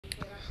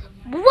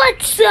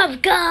What's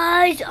up,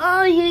 guys?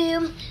 I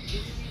am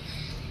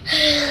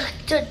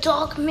the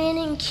Dogman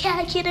and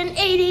Cat Kid and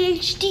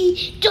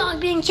ADHD.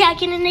 Dogman, Cat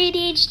Kid and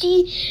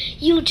ADHD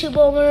YouTube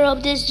owner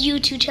of this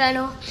YouTube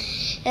channel.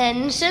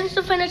 And since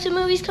the FNAF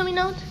Movie is coming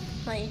out,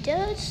 my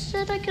dad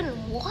said I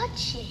can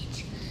watch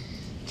it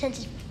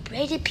since it's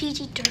rated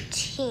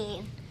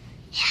PG-13.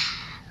 Yeah.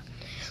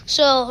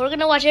 So we're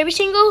gonna watch we're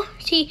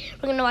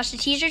gonna watch the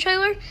teaser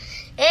trailer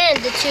and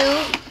the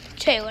 2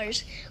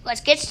 trailers. Let's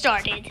get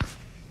started.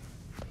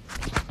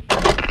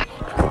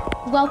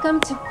 Welcome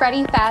to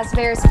Freddy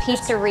Fazbear's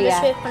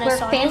Pizzeria, where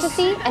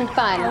fantasy and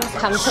fun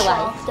come to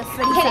life.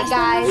 Hey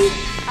guys!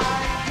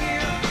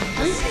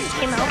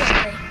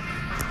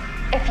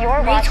 If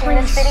you're watching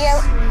this video,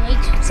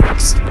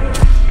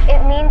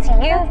 it means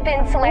you've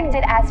been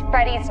selected as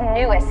Freddy's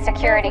newest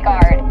security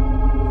guard.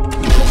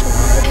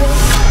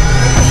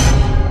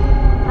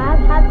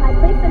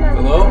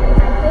 Hello?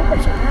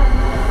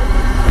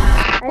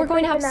 We're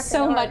going to have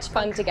so much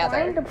fun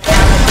together.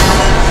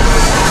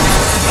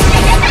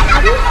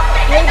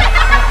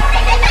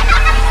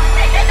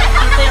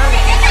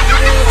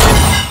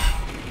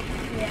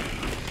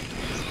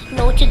 You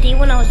know what you did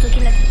when I was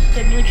looking at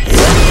the new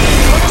trailer?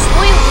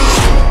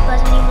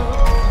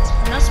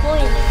 I'm not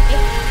spoiling it,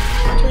 okay?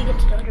 Until we get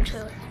to the other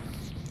trailer.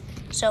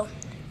 So,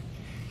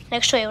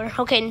 next trailer.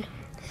 Okay,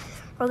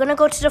 we're gonna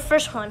go to the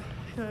first one.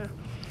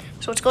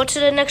 So let's go to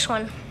the next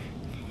one,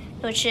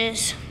 which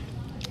is,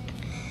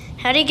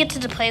 how do you get to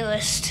the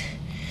playlist?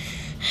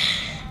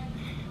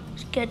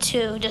 Let's get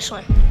to this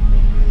one.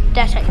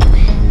 That's how you do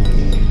it.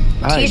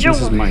 Hi, this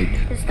is Mike.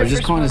 I was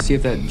just calling to see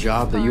if that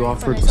job that you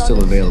offered was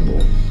still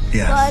available.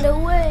 Yes. By the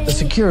way, The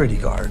security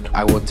guard.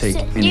 I will take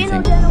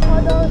anything.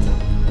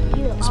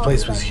 This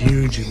place was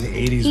huge in the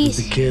 80s with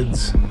the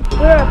kids.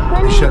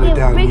 They shut it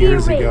down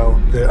years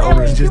ago. The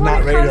owner's just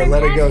not ready to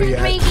let it go yet.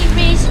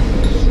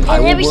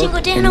 And every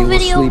single Dano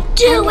video,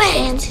 do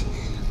it!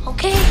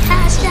 Okay?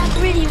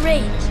 Hashtag Ricky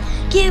Raise.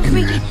 Give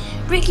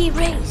Ricky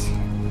Raise.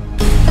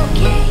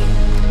 Okay?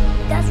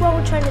 That's what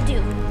we're trying to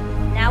do.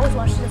 Now let's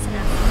watch the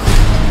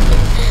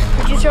FNAF.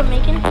 Producer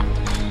making.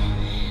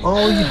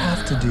 All you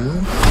have to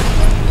do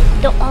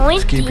The only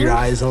is keep your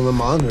eyes on the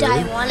monitor. that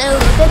I want to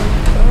look at,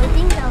 the only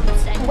thing that I'm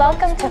saying.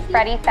 Welcome to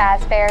Freddy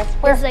Fazbear's,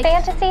 where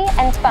fantasy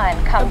and fun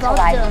come to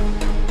life.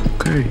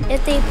 Okay.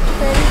 If they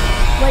plan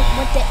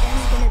what the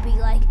end's gonna be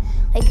like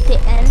the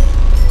end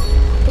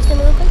is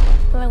gonna look like,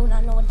 or I would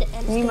not know what the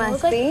end is You gonna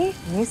look must like. be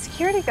new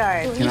security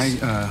guard. Can I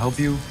help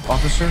you,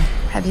 officer?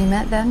 Have you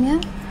met them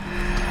yet?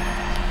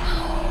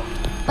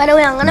 By the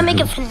way, I'm gonna make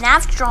a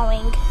FNAF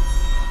drawing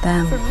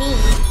Them. for me,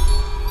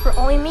 for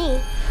only me.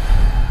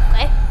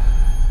 Okay?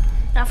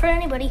 Not for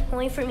anybody,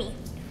 only for me.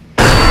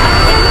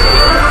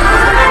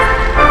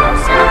 I'll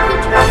send a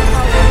picture.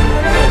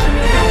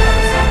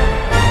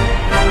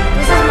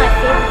 This is my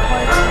favorite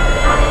part.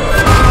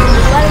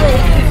 By the way,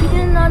 if you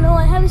did not know,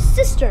 I have a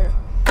sister,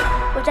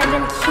 which I've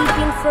been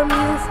keeping from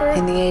you for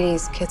In the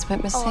 80s, kids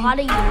went a missing. lot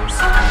of years.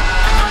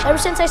 Ever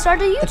since I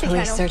started a The YouTube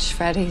police channel. searched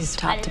Freddy's I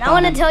top did to not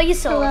want to bottom. tell you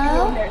so. You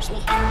embarrass me.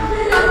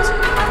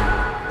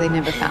 They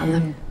never found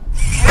them.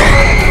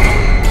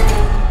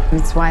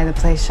 That's why the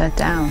place shut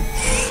down.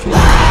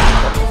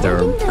 There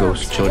are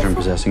ghost children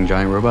possessing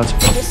giant robots.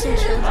 Listen,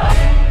 children.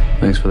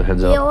 Thanks for the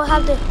heads Yeah, up. we'll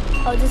have to.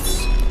 Oh,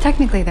 this.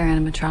 Technically, they're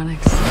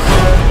animatronics.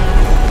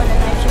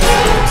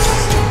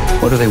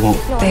 What do they want?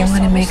 They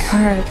want to make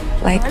her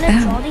like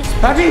them.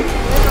 Happy?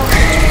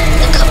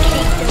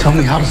 Tell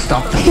me how to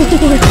stop them.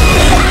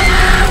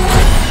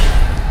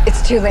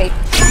 It's too late.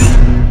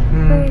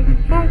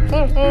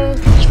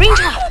 Spring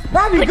trap!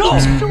 Robbie, go!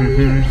 So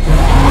weird.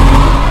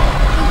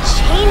 He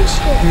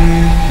changed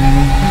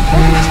it.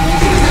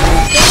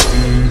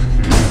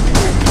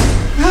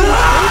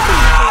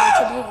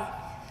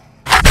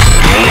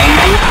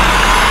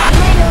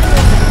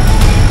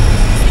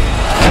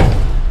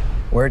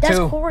 Where That's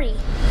to? Corey.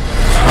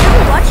 I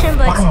never watched him,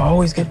 Why do I but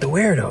always get the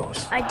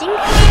weirdos? I think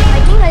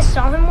I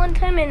saw him one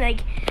time in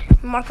like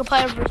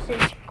Markiplier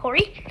versus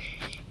Corey,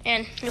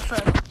 and with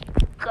a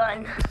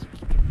gun.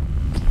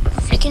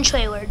 Second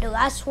trailer, the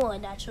last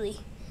one actually.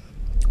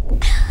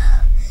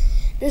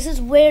 This is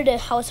where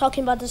I was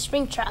talking about the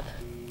spring trap.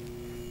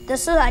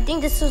 I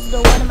think this is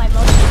the one of my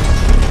most.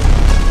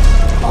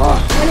 Oh,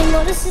 when I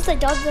noticed this, I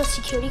thought the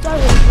security guard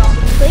was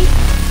robbing the place,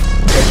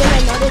 but then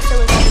I noticed it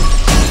was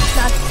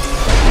not.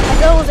 I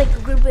thought it was like a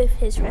group of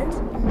his friends,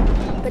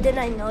 but then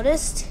I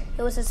noticed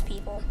it was his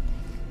people.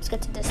 Let's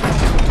get to this one.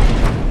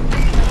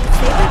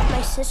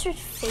 My sister's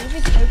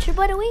favorite character,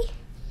 by the way.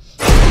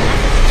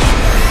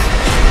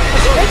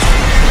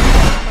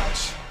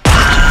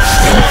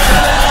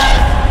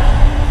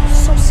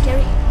 So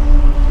scary.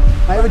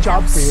 I have a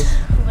job for you.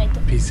 Wait,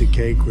 Piece of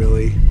cake,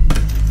 really.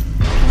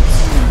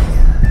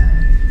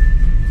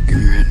 Give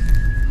me your hand.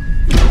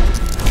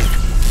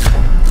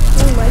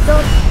 oh my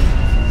god.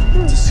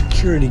 It's a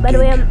security By the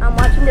way, gig. I'm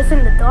watching this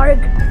in the dark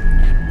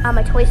on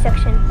my toy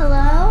section.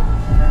 Hello?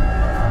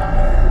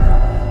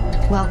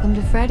 Welcome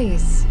to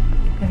Freddy's.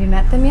 Have you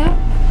met them yet?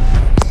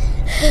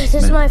 This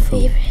is my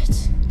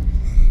favorite.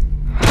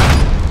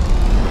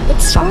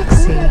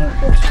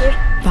 Foxy,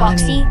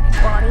 Foxy,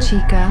 Bonnie,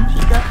 Chica,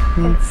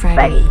 and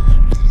Freddy.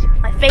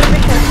 My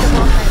favorite character of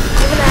all time.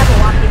 Even I have a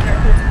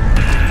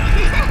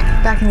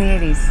walkie-talkie. Back in the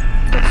 80s,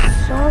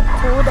 It's so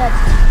cool that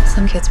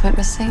some kids went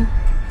missing.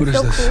 What is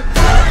so this? cool.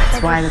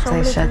 That's why the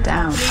place shut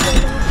down.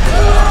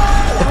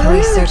 The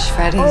police searched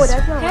Freddy's. Oh,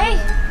 that's not hey.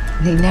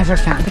 They never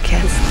found the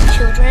kids.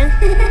 Children.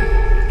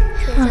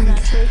 Children,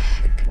 actually.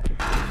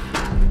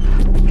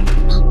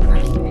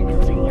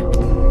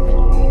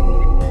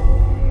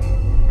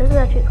 This is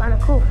actually kind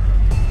of cool.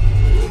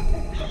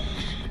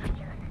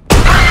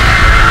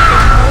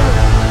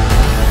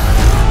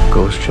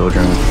 Ghost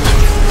children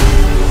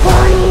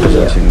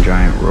possessing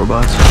giant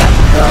robots.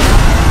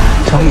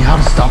 Tell me how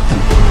to stop them.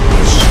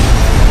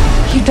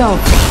 You don't.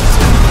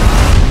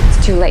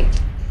 It's too late.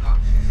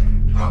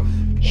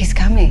 He's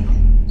coming.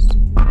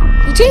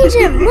 They changed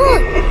him.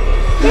 Look.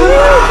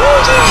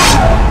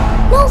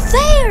 No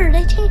fair.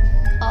 They changed.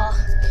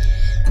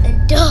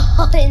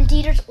 In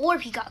theaters or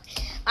Peacock.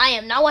 I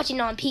am not watching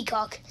it on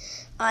Peacock.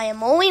 I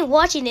am only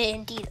watching it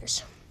in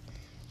theaters.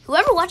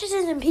 Whoever watches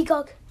this in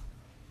Peacock,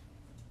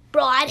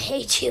 bro, I'd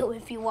hate you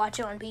if you watch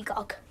it on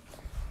Peacock.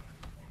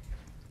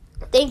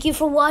 Thank you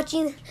for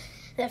watching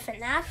the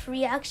FNAF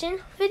reaction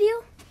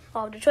video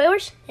of the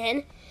trailers,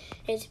 and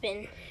it's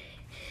been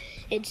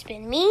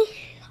me.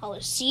 I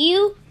will see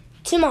you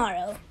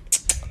tomorrow.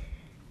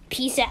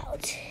 Peace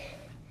out.